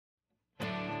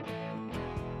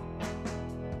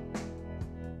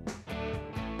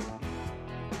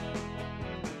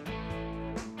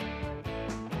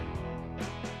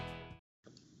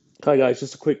Hi guys,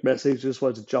 just a quick message. Just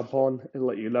wanted to jump on and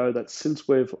let you know that since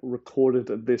we've recorded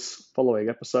this following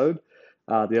episode,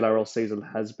 the NRL season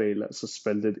has been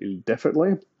suspended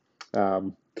indefinitely.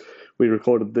 Um, we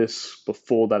recorded this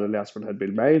before that announcement had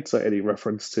been made, so any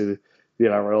reference to the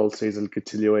NRL season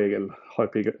continuing and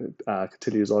hoping it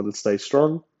continues on and stays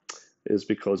strong is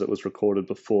because it was recorded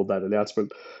before that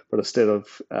announcement. But instead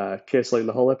of cancelling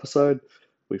the whole episode,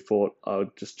 we thought I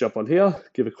would just jump on here,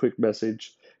 give a quick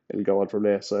message, and go on from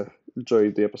there. So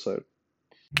enjoy the episode.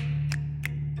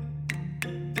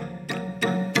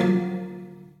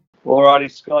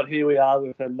 Alrighty, Scott, here we are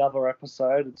with another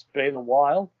episode. It's been a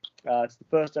while. It's the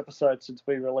first episode since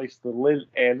we released the Lynn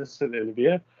Anderson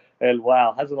interview. And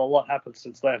wow, hasn't a lot happened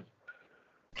since then?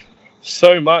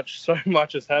 So much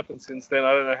has happened since then.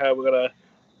 I don't know how we're going to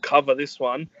cover this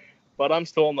one, but I'm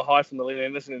still on the high from the Lynn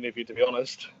Anderson interview, to be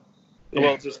honest. The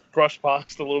world just brushed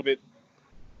past a little bit.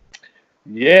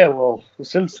 Yeah, well,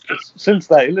 since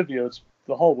that interview,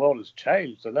 the whole world has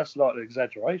changed, and that's not an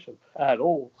exaggeration at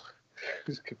all.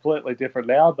 It's completely different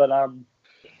now, but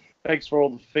thanks for all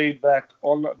the feedback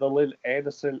on the Lynn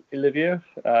Anderson interview.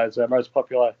 It's our most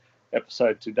popular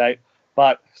episode to date.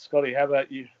 But, Scotty, how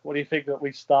about you? What do you think that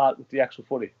we start with the actual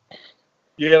footy?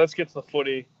 Yeah, let's get to the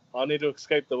footy. I need to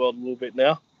escape the world a little bit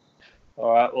now.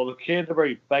 All right, well, the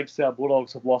Canterbury Bankstown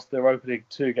Bulldogs have lost their opening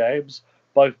two games.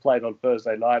 Both played on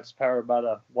Thursday nights.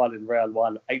 Parramatta won in round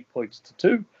one, 8 points to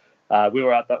 2. We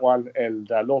were at that one,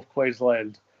 and North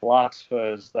Queensland last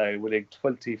Thursday winning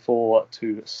 24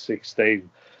 to 16.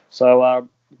 So,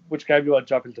 which game do you want to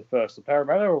jump into first, the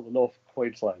Parramatta or the North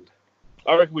Queensland?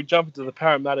 I reckon we jump into the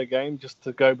Parramatta game just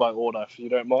to go by order, if you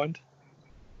don't mind.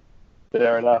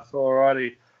 Fair enough.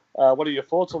 Alrighty. What are your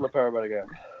thoughts on the Parramatta game?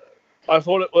 I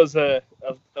thought it was a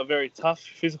very tough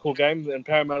physical game, and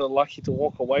Parramatta lucky to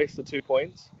walk away for 2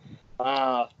 points.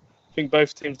 I think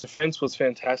both teams' defence was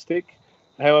fantastic.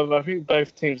 However, I think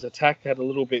both teams' attack had a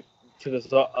little bit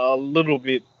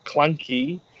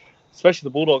clunky, especially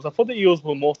the Bulldogs. I thought the Eels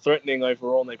were more threatening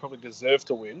overall, and they probably deserved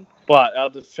to win. But our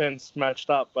defence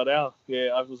matched up. But I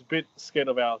was a bit scared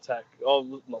of our attack.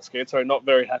 Oh, not scared. Sorry, not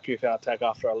very happy with our attack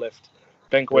after I left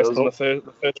Bankwest in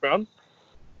the first round.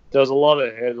 There was a lot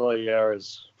of handling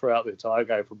errors throughout the entire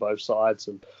game from both sides,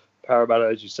 and Parramatta,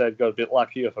 as you said, got a bit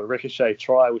lucky with a ricochet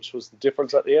try, which was the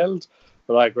difference at the end.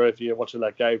 But I agree with you, watching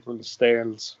that game from the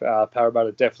stands,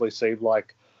 Parramatta definitely seemed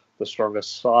like the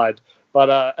strongest side.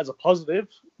 But as a positive,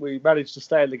 we managed to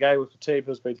stay in the game with a team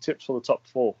who's been tipped for the top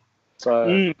 4.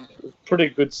 So,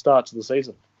 pretty good start to the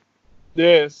season.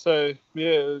 Yeah,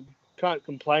 can't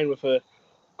complain with got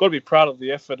to be proud of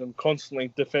the effort and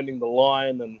constantly defending the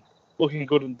line and looking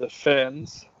good in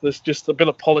defence. There's just a bit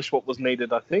of polish what was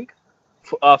needed, I think,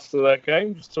 after that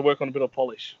game, just to work on a bit of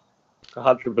polish.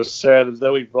 100%. And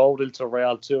then we rolled into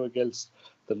round 2 against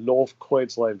the North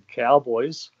Queensland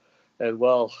Cowboys. And,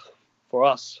 well, for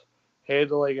us,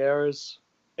 handling errors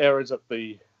at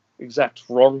the exact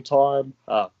wrong time,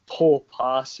 poor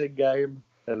passing game,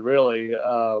 and really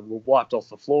we wiped off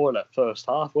the floor in that first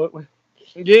half, weren't we?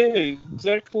 Yeah,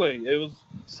 exactly. It was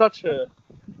such a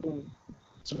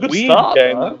weird start,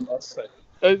 game. Right?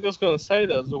 I was going to say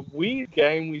that it was a weird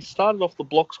game. We started off the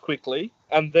blocks quickly,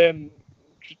 and then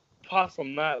apart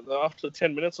from that, after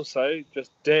 10 minutes or so,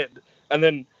 just dead. And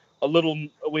then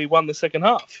we won the second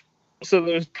half. So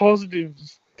there's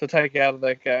positives to take out of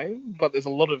that game, but there's a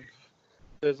lot of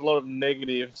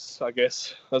negatives, I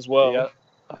guess, as well. Yeah.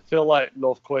 I feel like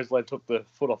North Queensland took the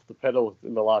foot off the pedal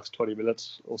in the last 20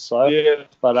 minutes or so. Yeah,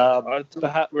 but I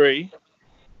agree.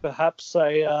 Perhaps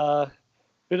a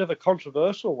bit of a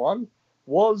controversial one.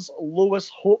 Was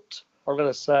Lewis hooked? I'm going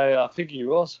to say I think he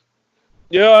was.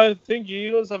 Yeah, I think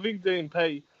he was. I think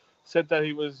DMP said that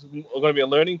he was going to be a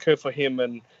learning curve for him,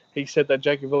 and he said that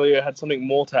Jake Avila had something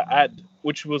more to add,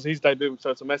 which was his debut.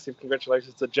 So it's a massive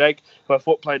congratulations to Jake, who I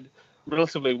thought played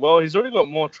relatively well. He's already got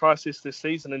more try assists this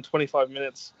season in 25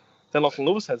 minutes than Lachlan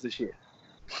Lewis has this year.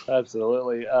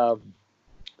 Absolutely. I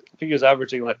think he was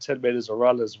averaging like 10 metres a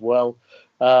run as well.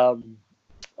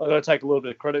 I'm going to take a little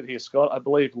bit of credit here, Scott. I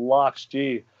believe last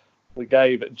year we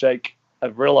gave Jake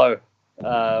Avrillo,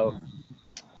 what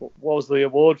was the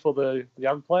award for the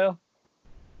young player?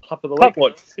 Pup of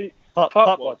the Week.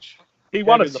 Pup Watch. He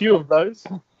won a few of those.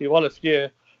 He won a few.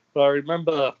 But I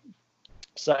remember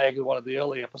saying in one of the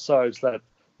early episodes that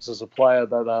this is a player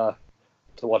that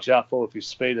to watch out for with his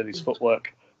speed and his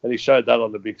footwork. And he showed that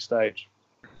on the big stage.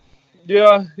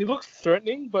 Yeah, he looked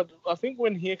threatening, but I think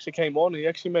when he actually came on, he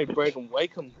actually made Braden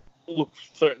Wakeham look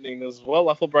threatening as well.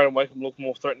 I thought Braden Wakeham looked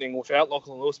more threatening without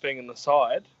Lachlan Lewis being in the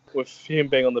side, with him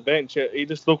being on the bench. He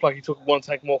just looked like he want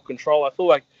to take more control. I feel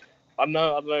like, I don't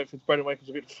know if it's Braden Wakeham's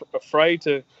a bit afraid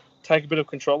to take a bit of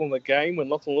control in the game when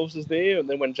Lachlan Lewis is there, and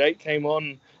then when Jake came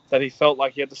on, that he felt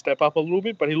like he had to step up a little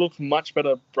bit, but he looked much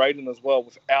better, Braden, as well,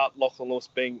 without Lachlan Lewis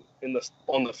being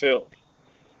on the field.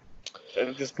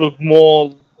 It just looked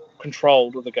more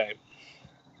controlled of the game.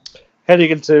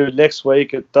 Heading into next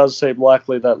week, it does seem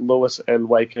likely that Lewis and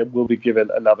Wakeham will be given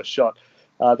another shot.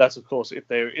 That's, of course, if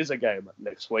there is a game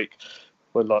next week.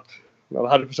 We're not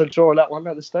 100% sure on that one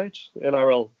at this stage. The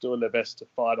NRL doing their best to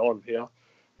fight on here,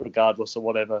 regardless of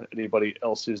whatever anybody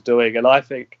else is doing. And I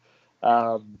think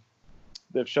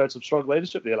they've shown some strong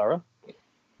leadership, the NRL.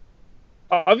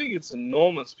 I think it's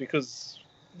enormous because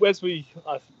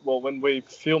when we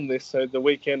filmed this, so the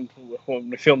weekend when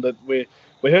we filmed it, we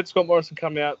heard Scott Morrison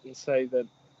come out and say that,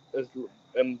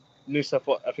 and New South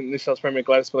Wales Premier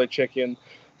Gladys Belichick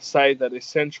say that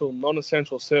essential,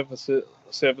 non-essential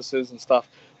services and stuff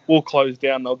will close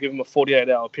down. They'll give them a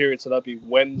 48-hour period, so that'll be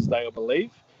Wednesday, I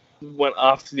believe. When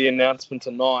after the announcement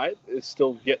tonight, it's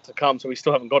still yet to come, so we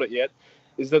still haven't got it yet.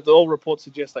 Is that all reports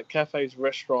suggest that cafes,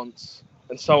 restaurants,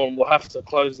 and so on will have to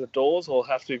close the doors or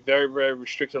have to be very, very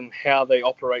restricted on how they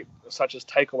operate, such as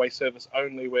takeaway service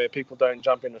only, where people don't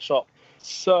jump in the shop.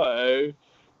 So,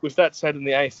 with that said, in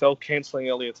the AFL cancelling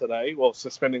earlier today, well,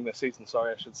 suspending their season,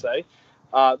 sorry, I should say,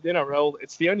 the NRL,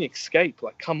 it's the only escape.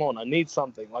 Like, come on, I need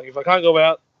something. Like, if I can't go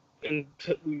out and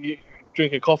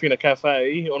drink a coffee in a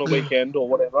cafe on a weekend or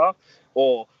whatever,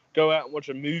 or go out and watch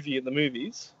a movie at the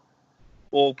movies,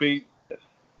 we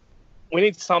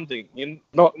need something. We need something in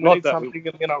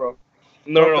the NRL.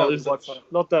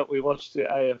 Not that we watched the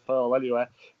AFL anyway,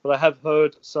 but I have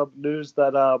heard some news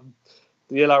that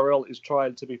the NRL is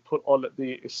trying to be put on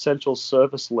the essential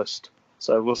service list.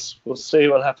 So we'll see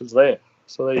what happens there.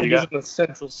 So there you go. It is an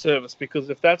essential service because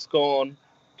if that's gone,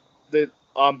 then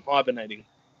I'm hibernating.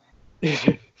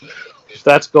 If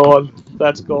that's gone,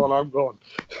 I'm gone.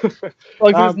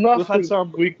 Like there's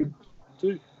nothing we could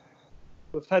do.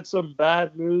 We've had some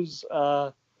bad news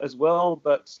as well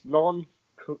that's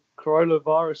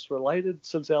non-coronavirus related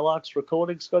since our last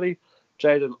recording, Scotty.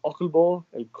 Jaden Ockenbaugh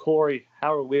and Corey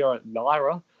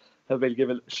Harawira-Naera have been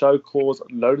given show clause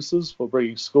notices for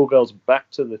bringing schoolgirls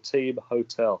back to the team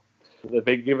hotel. They've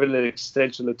been given an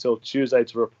extension until Tuesday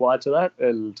to reply to that,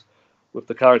 and with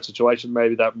the current situation,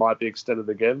 maybe that might be extended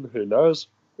again. Who knows?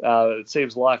 It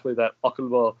seems likely that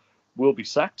Ockenbaugh will be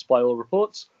sacked by all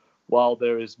reports, while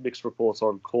there is mixed reports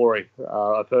on Corey.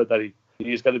 I've heard that he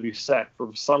is going to be sacked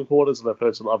from some quarters, and I've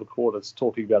heard some other quarters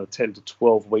talking about a 10 to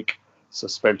 12-week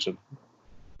suspension.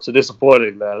 So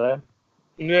disappointing that, eh?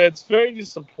 Yeah, it's very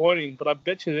disappointing, but I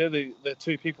bet you they're the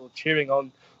two people cheering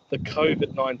on the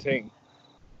COVID-19.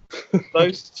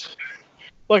 Those,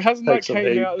 like, hasn't that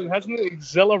came out? Hasn't it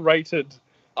accelerated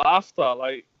after?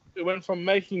 Like, it went from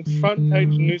making front page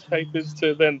newspapers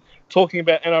to then talking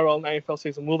about NRL and AFL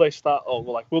season. Will they start? Oh,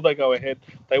 well, will they go ahead?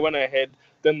 They went ahead.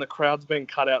 Then the crowd's been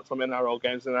cut out from NRL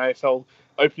games and AFL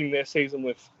opening their season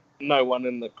with no one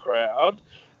in the crowd.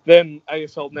 Then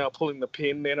AFL now pulling the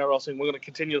pin. The NRL saying we're going to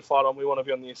continue to fight on. We want to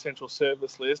be on the essential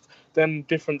service list. Then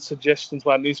different suggestions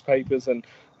by newspapers and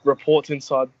reports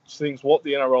inside things what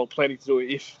the NRL planning to do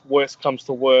if worse comes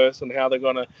to worse and how they're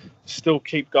going to still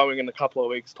keep going in a couple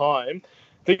of weeks' time.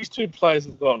 These two players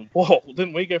have gone, whoa,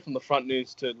 didn't we go from the front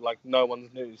news to, like, no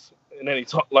one's news in any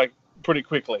time, like, pretty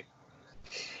quickly?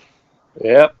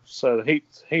 Yep, so the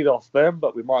heat off them,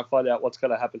 but we might find out what's going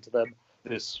to happen to them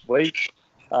this week.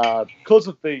 Because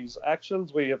of these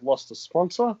actions, we have lost a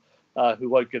sponsor who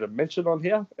won't get a mention on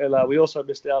here, and we also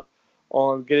missed out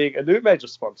on getting a new major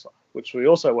sponsor, which we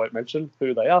also won't mention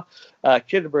who they are.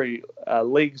 Canterbury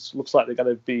Leagues looks like they're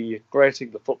going to be granting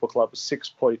the football club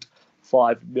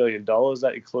 $6.5 million.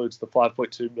 That includes the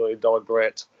 $5.2 million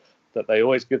grant that they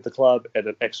always give the club and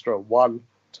an extra $1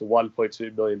 to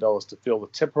 $1.2 million to fill the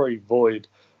temporary void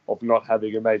of not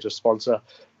having a major sponsor.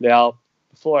 Now,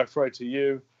 before I throw to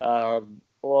you, a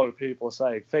lot of people are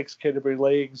saying thanks Canterbury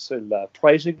Leagues and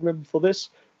praising them for this,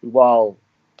 while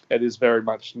it is very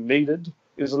much needed.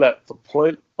 Isn't that the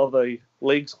point of a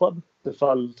leagues club, to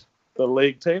fund the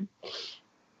league team?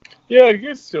 Yeah, I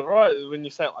guess you're right when you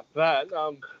say it like that.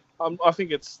 I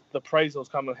think it's the praise that's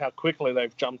come and how quickly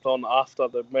they've jumped on after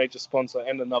the major sponsor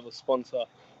and another sponsor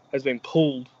has been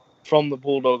pulled from the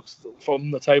Bulldogs, from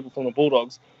the table from the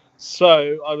Bulldogs.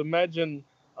 So I'd imagine,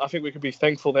 I think we could be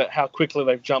thankful that how quickly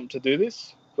they've jumped to do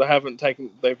this.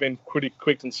 They've been pretty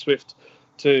quick and swift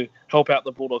to help out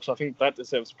the Bulldogs. So I think that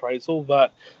deserves praisal.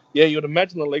 But yeah, you'd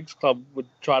imagine the Leagues Club would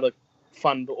try to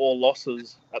fund all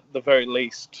losses at the very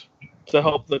least to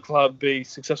help the club be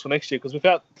successful next year. Because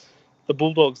without the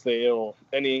Bulldogs there or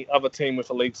any other team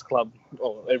with a Leagues Club,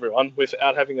 or everyone,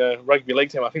 without having a rugby league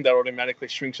team, I think that automatically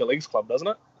shrinks your Leagues Club, doesn't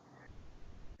it?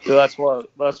 Yeah, that's what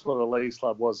the league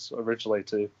club was originally,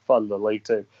 to fund the league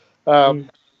team. Um,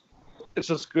 it's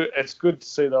just good. It's good to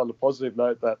see that on a positive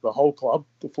note that the whole club,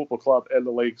 the football club and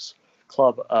the league's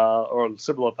club, are on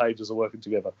similar pages and working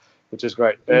together, which is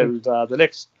great. And the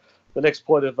next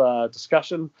point of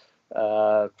discussion,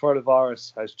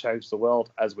 coronavirus has changed the world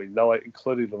as we know it,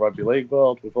 including the rugby league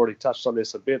world. We've already touched on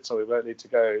this a bit, so we won't need to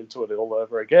go into it all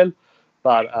over again.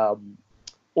 But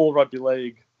all rugby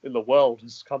league in the world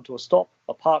has come to a stop,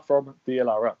 apart from the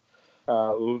NRL.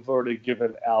 We've already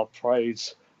given our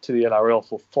praise to the NRL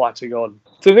for fighting on.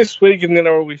 So this week in the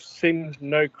NRL, we've seen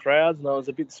no crowds, and I was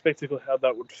a bit skeptical how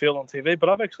that would feel on TV, but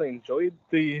I've actually enjoyed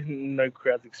the no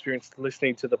crowds experience,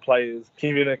 listening to the players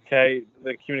communicate,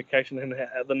 the communication, and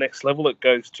at the next level it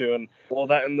goes to, and all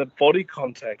that, and the body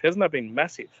contact. Hasn't that been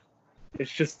massive?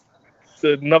 It's just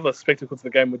another spectacle to the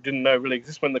game we didn't know really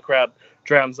exists when the crowd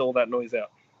drowns all that noise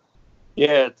out.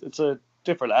 Yeah, it's a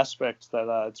different aspect that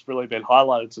it's really been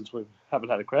highlighted since we haven't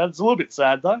had a crowd. It's a little bit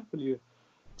sad, though, when you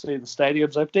see the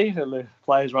stadiums empty and the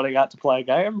players running out to play a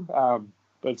game.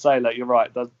 But saying that, you're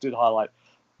right, does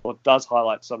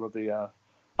highlight some of the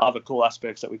other cool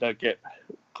aspects that we don't get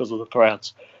because of the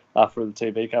crowds through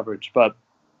the TV coverage. But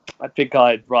I think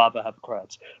I'd rather have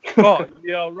crowds. Oh,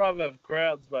 yeah, I'd rather have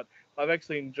crowds, but I've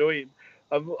actually enjoyed.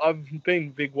 I've been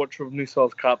a big watcher of New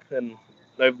South Cup and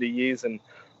over the years, and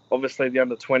obviously the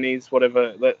under-20s,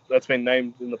 whatever that's been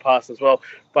named in the past as well.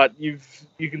 But you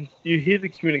hear the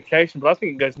communication, but I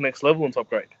think it goes next level in top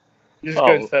grade. It just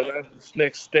goes that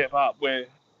next step up where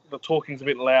the talking's a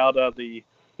bit louder, the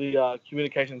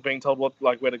communication's being told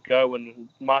where to go and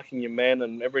marking your men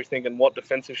and everything, and what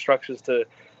defensive structures to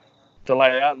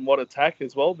lay out and what attack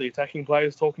as well. The attacking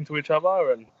players talking to each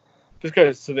other, and just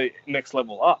goes to the next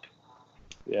level up.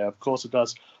 Yeah, of course it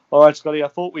does. All right, Scotty, I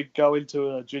thought we'd go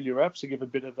into junior reps to give a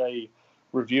bit of a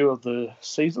review of the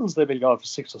seasons. They've been going for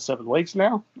 6 or 7 weeks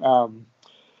now.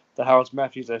 The Harold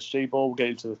Matthews SG Ball, we'll get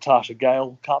into the Tasha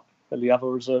Gale Cup and the other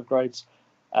reserve grades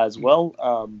as well.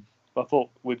 I thought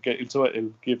we'd get into it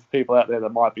and give people out there that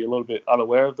might be a little bit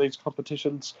unaware of these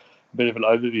competitions a bit of an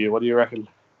overview. What do you reckon?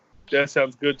 That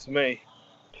sounds good to me.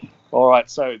 All right,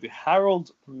 so the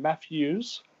Harold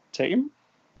Matthews team,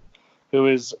 who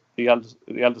is the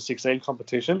under 16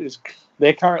 competition,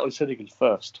 they're currently sitting in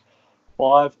first.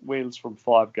 5 wins from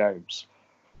 5 games.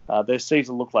 Their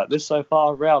season looked like this so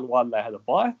far. Round 1, they had a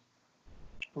bye.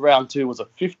 Round 2 was a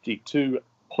 52-0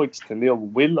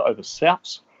 win over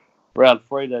Souths. Round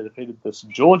 3, they defeated the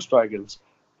St George Dragons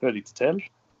 30-10.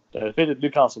 They defeated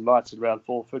Newcastle Knights in round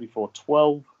 4,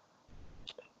 34-12.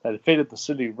 They defeated the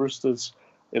Sydney Roosters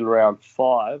in round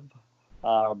 5.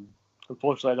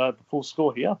 Unfortunately, I don't have the full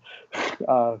score here.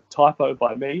 Typo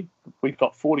by me. We've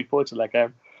got 40 points in that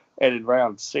game. And in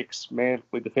round 6,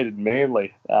 we defeated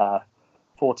Manly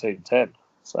 14-10.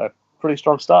 So, pretty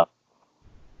strong start.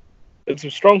 It's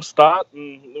a strong start,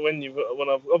 and when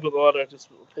I've got the order just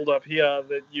pulled up here,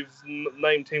 that you've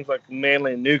named teams like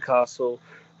Manly and Newcastle,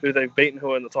 who they've beaten,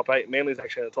 who are in the top 8. Manly's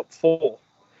actually in the top 4.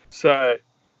 So,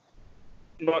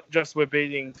 not just we're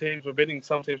beating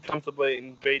some teams comfortably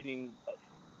and beating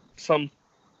some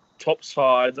top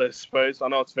sides, I suppose. I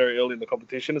know it's very early in the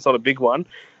competition. It's not a big one.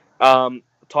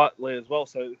 Tightly as well.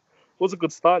 So it was a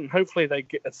good start, and hopefully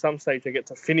at some stage they get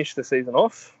to finish the season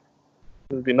off.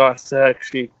 It would be nice to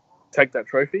actually take that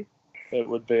trophy. It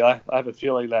would be. I have a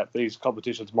feeling that these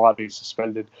competitions might be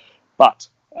suspended, but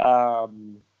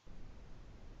who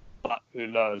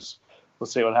knows? We'll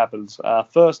see what happens.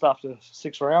 First, after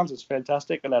 6 rounds, it's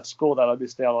fantastic, and that score that I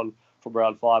missed out on from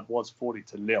round 5 was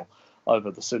 40-0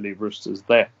 over the Sydney Roosters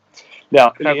there.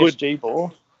 Now, in the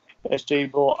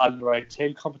SG Ball under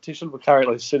 18 competition, we're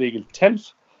currently sitting in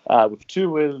 10th with 2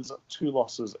 wins, 2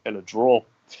 losses, and a draw.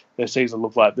 Their season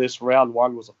looked like this. Round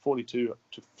 1 was a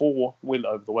 42-4 win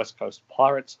over the West Coast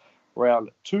Pirates. Round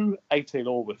 2,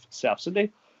 18-all with South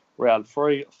Sydney. Round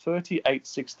 3,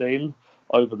 38-16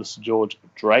 over the St George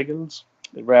Dragons.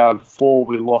 In round 4,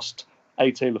 we lost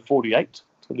 18-48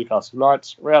 to Newcastle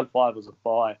Knights. Round 5 was a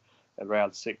bye. And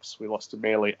round 6, we lost to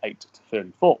Manly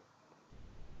 8-34. So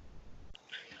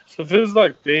it feels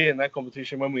like in that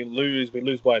competition, when we lose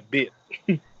by a bit.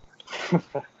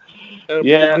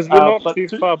 Yeah, because we're not too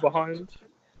far behind.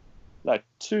 No,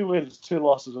 2 wins, 2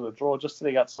 losses, and a draw, just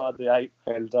sitting outside the 8,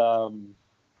 and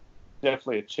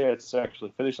definitely a chance to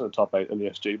actually finish in the top 8 in the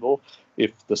SG Ball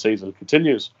if the season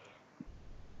continues.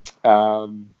 Now,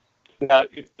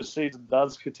 if the season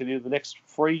does continue, the next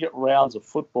 3 rounds of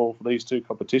football for these 2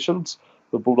 competitions,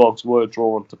 the Bulldogs were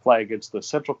drawn to play against the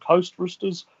Central Coast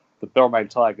Roosters, the Balmain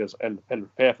Tigers, and the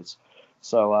Penrith Panthers.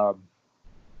 So,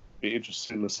 be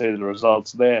interesting to see the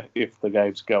results there if the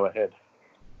games go ahead.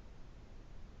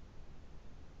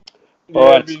 All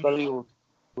right, it'd be- Scotty, we'll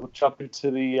jump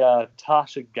into the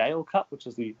Tasha Gale Cup, which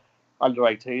is the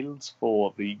under-18s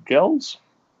for the girls.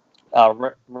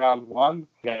 Round one,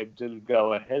 game didn't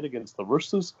go ahead against the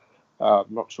Roosters.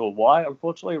 Not sure why,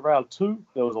 unfortunately. Round two,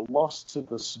 there was a loss to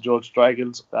the St George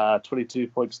Dragons, 22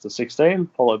 points to 16,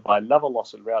 followed by another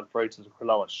loss in round three to the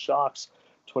Cronulla Sharks,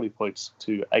 20 points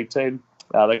to 18.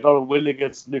 They got a win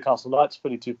against Newcastle Knights,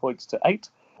 22 points to 8,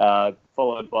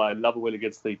 followed by another win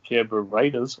against the Canberra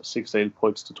Raiders, 16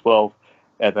 points to 12,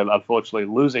 and then unfortunately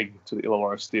losing to the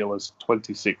Illawarra Steelers,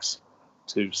 26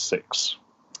 to 6.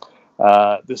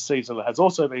 This season has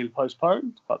also been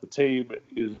postponed, but the team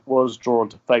was drawn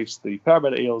to face the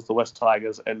Parramatta Eels, the West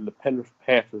Tigers, and the Penrith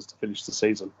Panthers to finish the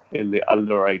season in the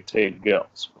under-18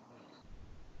 girls.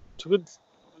 It's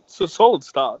a solid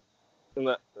start in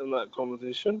that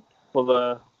competition for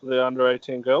the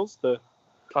under-18 girls, the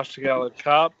Tasha Gale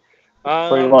Cup.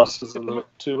 3 losses and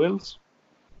 2 wins,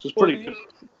 which is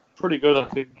pretty good, I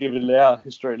think, given our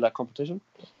history in that competition.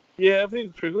 Yeah, I think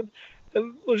it's pretty good.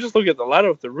 And we'll just look at the ladder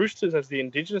of the Roosters as the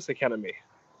Indigenous Academy.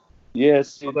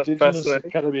 Yes, the Oh, that's Indigenous fascinating.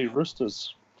 Academy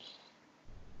Roosters.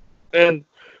 And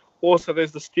also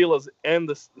there's the Steelers and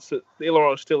the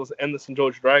Illawarra Steelers and the St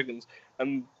George Dragons.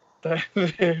 And the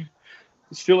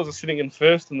Steelers are sitting in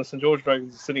first and the St George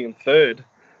Dragons are sitting in third.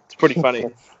 It's pretty funny.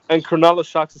 And Cronulla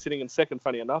Sharks are sitting in second,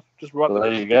 funny enough. Just right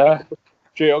There you go.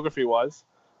 geography-wise.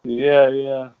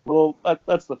 Yeah. Well,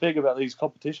 that's the thing about these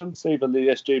competitions. Even the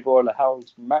SG Boy and the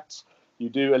Harold's Mats, you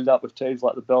do end up with teams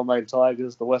like the Balmain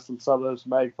Tigers, the Western Suburbs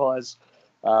Magpies,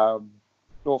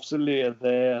 North Sydney and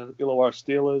their Illawarra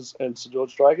Steelers and St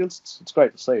George Dragons. It's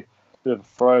great to see. Bit of a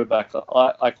throwback.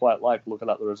 I quite like looking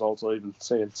at the results or even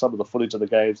seeing some of the footage of the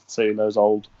games and seeing those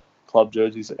old club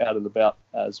jerseys out and about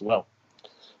as well.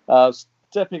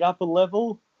 Stepping up a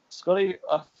level, Scotty,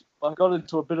 I got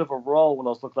into a bit of a role when I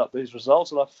was looking up these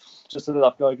results, and I've just ended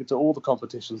up going into all the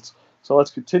competitions. So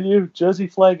let's continue. Jersey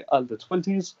flag under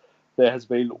 20s. There has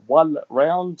been one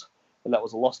round, and that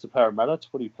was a loss to Parramatta,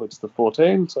 20 points to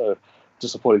 14. So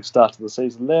disappointing start to the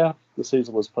season there. The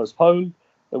season was postponed,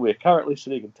 and we're currently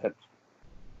sitting in 10th.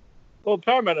 Well,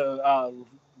 Parramatta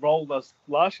rolled us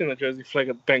last year in the Jersey flag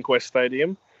at Bankwest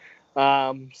Stadium.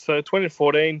 So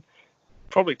 2014,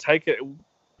 probably take it.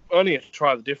 Only have to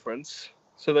try the difference.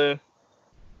 So the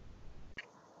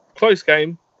close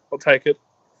game, I'll take it.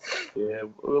 Yeah,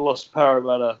 we lost to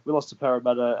Parramatta.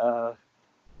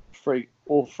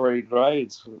 All three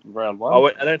grades in round one.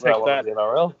 I don't take that. The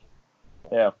NRL.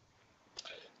 Yeah.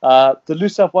 The New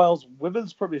South Wales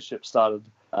Women's Premiership started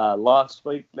last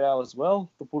week now as well.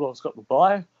 The Bulldogs got the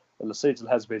bye, and the season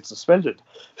has been suspended.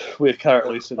 We're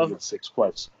currently sitting in 6th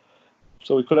place.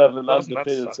 So we could have an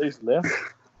undefeated season there.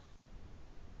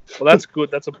 Well, that's good.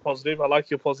 That's a positive. I like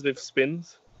your positive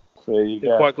spins. There you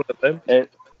You're go. quite good at them.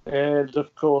 And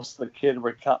of course, the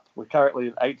Canberra Cup. We're currently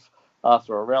in 8th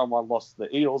after a round one loss to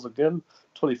the Eels again,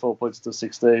 24 points to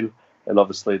 16. And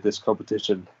obviously, this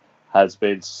competition has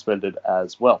been suspended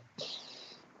as well.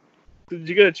 Did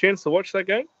you get a chance to watch that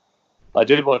game? I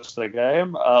did watch the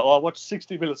game. I watched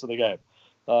 60 minutes of the game.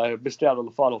 I missed out on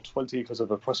the final 20 because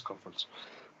of a press conference.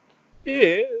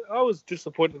 Yeah, I was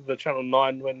disappointed with the Channel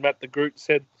 9 when Matt the Groot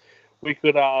said we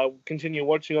could continue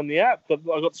watching on the app, but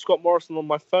I got Scott Morrison on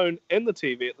my phone and the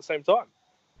TV at the same time.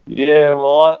 Yeah,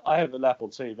 well, I have an Apple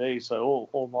TV, so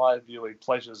all my viewing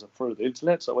pleasures are through the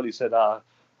internet. So when he said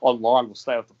online we'll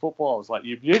stay with the football, I was like,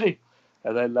 you beauty.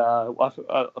 And then I think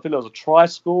there was a try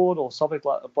scored or something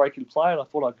like a breaking play, and I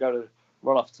thought I'd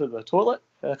run off to the toilet,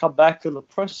 and I come back and the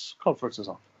press conference is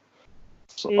on.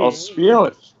 So I was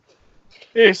spewing.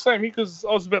 Yeah, same, because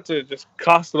I was about to just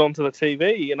cast it onto the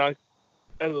TV, and I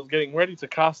was getting ready to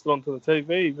cast it onto the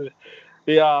TV, but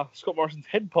the Scott Morrison's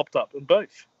head popped up in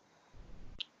both.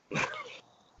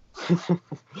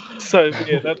 So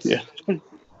yeah, that's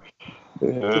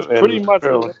pretty much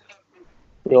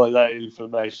really that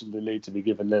information that need to be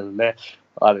given then and there.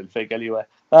 I didn't think anyway.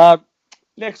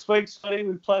 Next week, Sonny,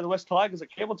 we play the West Tigers at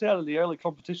Campbelltown in the early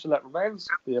competition that remains,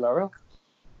 the NRL.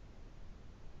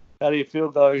 How do you feel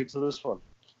going into this one?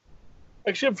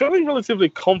 Actually, I'm feeling relatively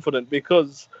confident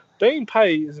because Dean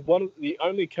Pay is the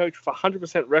only coach with a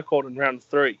 100% record in round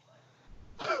 3.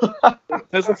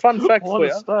 There's a fun fact for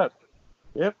you. Stat.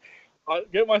 Yep. I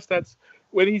get my stats.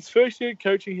 When his first year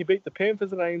coaching, he beat the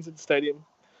Panthers at ANZ Stadium.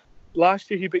 Last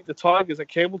year, he beat the Tigers at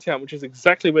Campbelltown, which is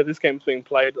exactly where this game's being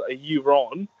played a year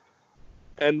on.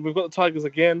 And we've got the Tigers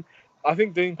again. I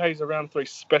think Dean Pay's a round 3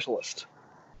 specialist.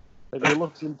 Have you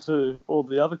looked into all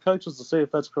the other coaches to see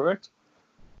if that's correct?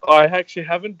 I actually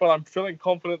haven't, but I'm feeling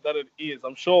confident that it is.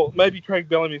 I'm sure maybe Craig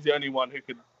Bellamy is the only one who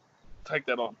could take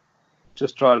that on.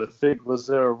 just trying to think, was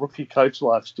there a rookie coach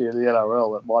last year in the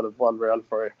NRL that might have won round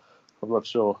 3? I'm not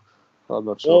sure. Well,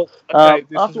 okay,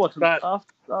 this is that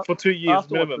for 2 years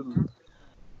minimum.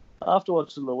 After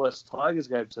watching the West Tigers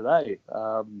game today,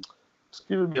 it's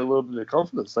given me a little bit of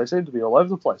confidence. They seem to be all over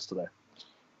the place today.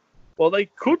 Well, they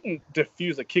couldn't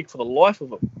defuse a kick for the life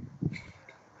of them.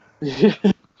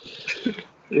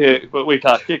 Yeah, but we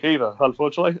can't kick either,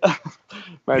 unfortunately.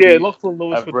 Yeah, Lachlan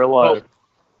Lewis with Brillo.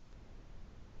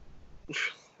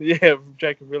 Yeah,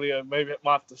 Jacob Rillo maybe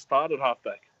might have to start at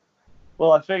halfback.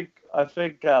 Well, I think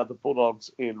the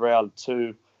Bulldogs in round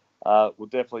 2 were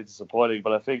definitely disappointing,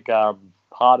 but I think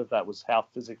part of that was how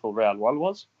physical round 1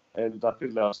 was, and I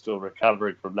think they were still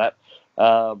recovering from that.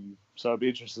 So it'd be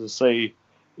interesting to see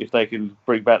if they can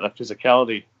bring back that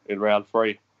physicality in round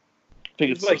 3. I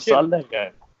think it's a Sunday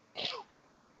game.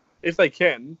 If they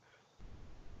can,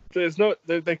 they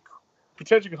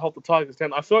potentially could hold the Tigers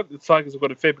down. I feel like the Tigers have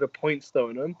got a fair bit of points though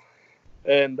in them,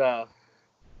 and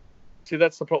see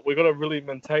that's the problem. We've got to really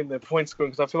maintain their point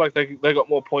scoring because I feel like they got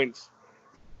more points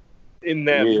in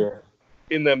them. Yeah.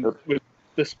 In them with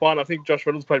the spine. I think Josh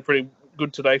Reynolds played pretty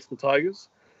good today for the Tigers,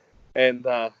 and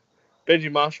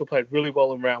Benji Marshall played really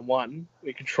well in round 1.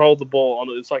 He controlled the ball on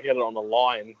it. It's like he had it on the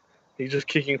line. He's just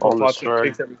kicking to a 5-cent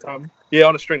piece every time. Yeah,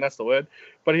 on a string, that's the word.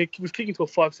 But he was kicking to a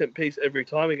 5-cent piece every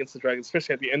time against the Dragons,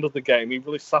 especially at the end of the game. He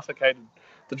really suffocated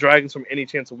the Dragons from any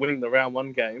chance of winning the round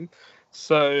 1 game.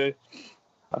 So,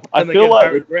 I feel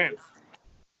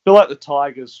like the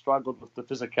Tigers struggled with the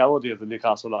physicality of the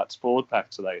Newcastle Knights forward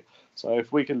pack today. So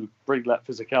if we can bring that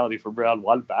physicality from round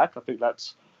 1 back, I think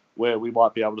that's where we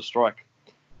might be able to strike.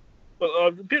 But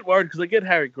I'm a bit worried because they get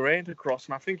Harry Grant across,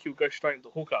 and I think he'll go straight into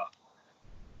hooker.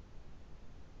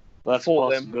 That's a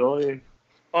possibility.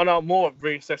 I know I'm more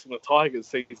reassessing the Tigers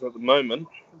season at the moment,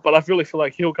 but I really feel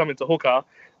like he'll come into hooker,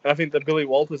 and I think that Billy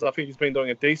Walters, I think he's been doing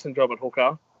a decent job at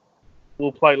hooker,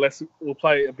 will play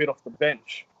a bit off the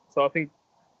bench. So I think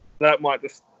that might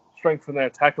just strengthen their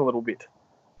attack a little bit.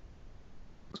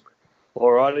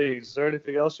 Alrighty, is there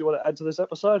anything else you want to add to this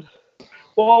episode?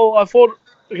 Well, I thought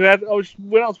when I was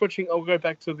watching, I'll go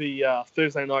back to the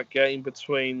Thursday night game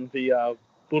between the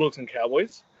Bulldogs and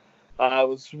Cowboys. I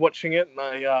was watching it and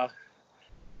I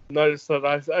noticed that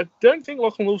I don't think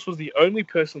Lachlan Lewis was the only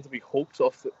person to be hooked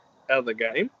out of the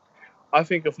game. I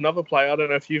think of another player, I don't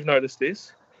know if you've noticed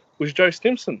this, was Joe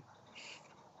Stimson.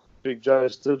 Big Joe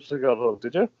Stimson got hooked,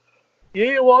 did you?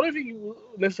 Yeah, well, I don't think he was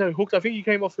necessarily hooked. I think he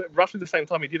came off at roughly the same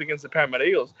time he did against the Parramatta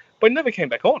Eagles, but he never came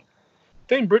back on.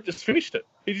 Dean Britt just finished it.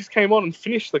 He just came on and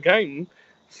finished the game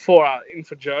for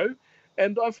Joe.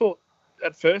 And I thought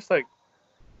at first, I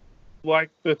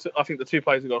think the two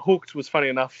players who got hooked was funny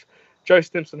enough. Joe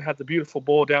Stimson had the beautiful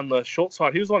ball down the short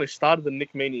side. He was the one who started the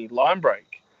Nick Meaney line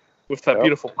break with that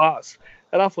beautiful pass.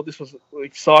 And I thought this was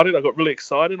exciting. I got really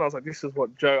excited. I was like, this is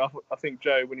what Joe, I think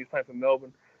Joe, when he's playing for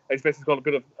Melbourne, he's basically got a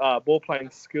bit of ball playing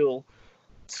skills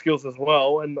as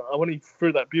well. And when he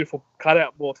threw that beautiful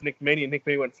cutout ball to Nick Meaney, and Nick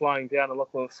Meaney went flying down and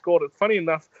Lachlan scored it. Funny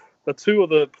enough, the two of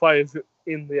the players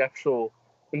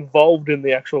involved in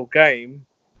the actual game,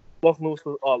 Lachlan Lewis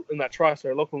was, in that try,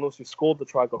 Lachlan Lewis who scored the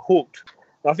try got hooked.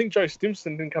 And I think Joe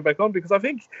Stimson didn't come back on because I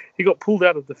think he got pulled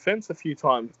out of defence a few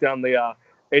times down the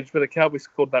edge, but the Cowboys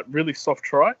scored that really soft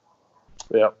try.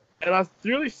 Yeah. And I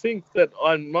really think that,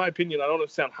 in my opinion, I don't want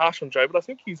to sound harsh on Joe, but I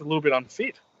think he's a little bit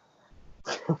unfit.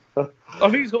 I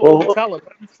think he's got all the talent.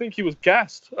 I think he was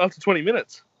gassed after 20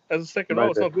 minutes as a second row.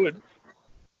 It's not good.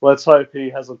 Let's hope he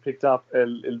hasn't picked up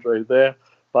an injury there.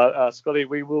 But, Scotty,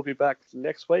 we will be back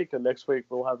next week, and next week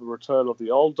we'll have a return of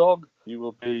the old dog. You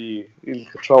will be in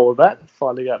control of that,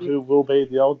 finding out who will be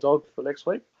the old dog for next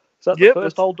week. Is that the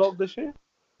first old dog this year?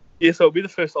 Yes, it'll be the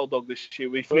first old dog this year.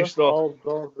 We finished off. Old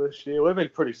dog this year. We've been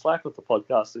pretty slack with the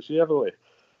podcast this year, haven't we?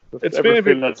 It's been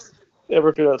everything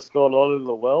that's gone on in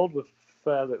the world. We've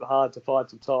found it hard to find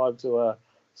some time to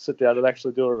sit down and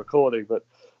actually do a recording. But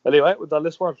anyway, we've done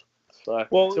this one. So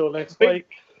until next week.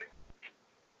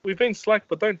 We've been slack,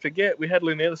 but don't forget, we had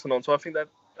Lynn Anderson on, so I think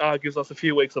that gives us a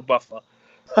few weeks of buffer.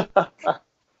 All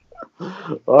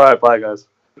right, bye, guys.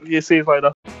 Yeah, see you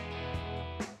later.